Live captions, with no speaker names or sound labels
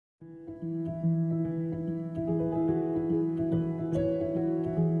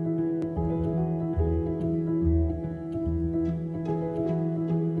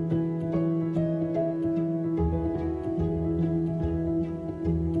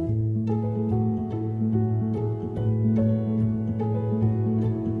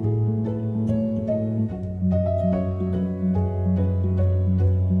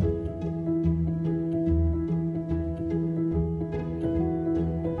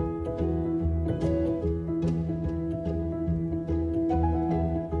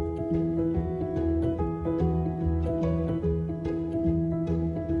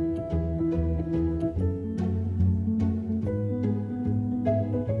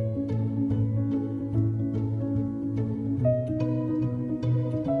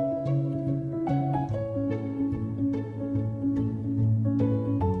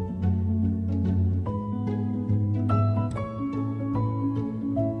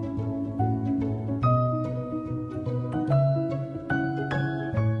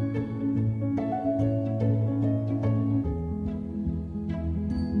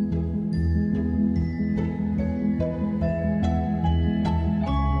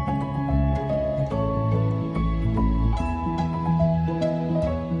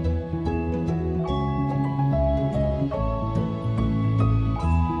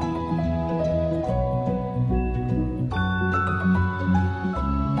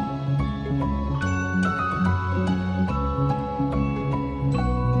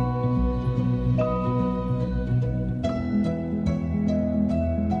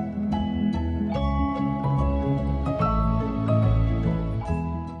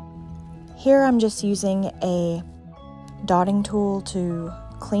Here I'm just using a dotting tool to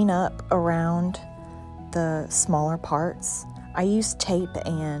clean up around the smaller parts. I use tape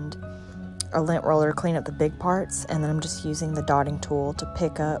and a lint roller to clean up the big parts, and then I'm just using the dotting tool to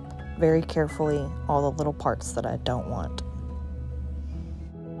pick up very carefully all the little parts that I don't want.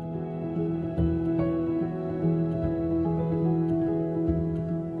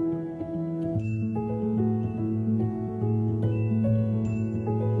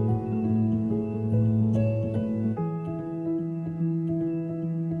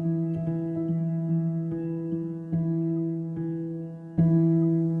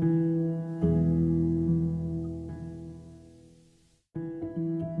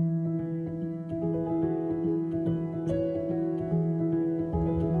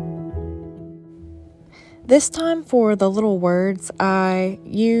 This time for the little words, I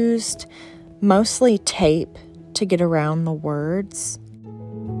used mostly tape to get around the words.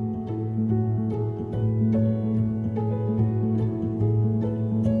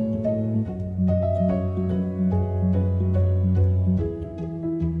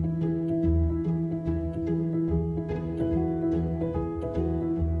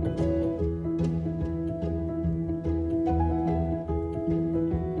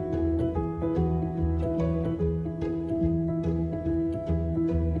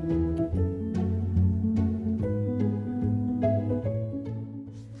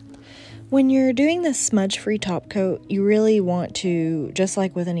 When you're doing this smudge-free top coat, you really want to, just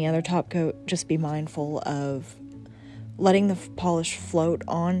like with any other top coat, just be mindful of letting the polish float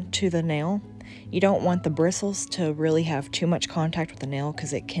onto the nail. You don't want the bristles to really have too much contact with the nail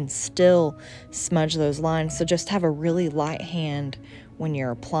because it can still smudge those lines. So just have a really light hand when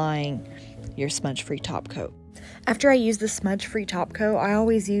you're applying your smudge-free top coat. After I use the smudge-free top coat, I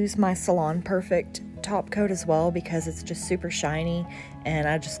always use my Salon Perfect top coat as well because it's just super shiny and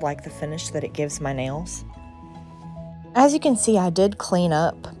I just like the finish that it gives my nails. As you can see, I did clean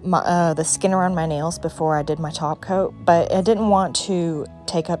up the skin around my nails before I did my top coat, but I didn't want to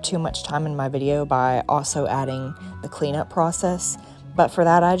take up too much time in my video by also adding the cleanup process. But for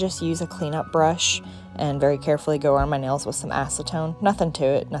that, I just use a cleanup brush and very carefully go around my nails with some acetone. Nothing to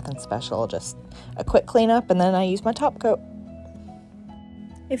it, nothing special, just a quick cleanup, and then I use my top coat.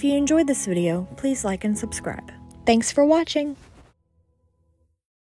 If you enjoyed this video, please like and subscribe. Thanks for watching!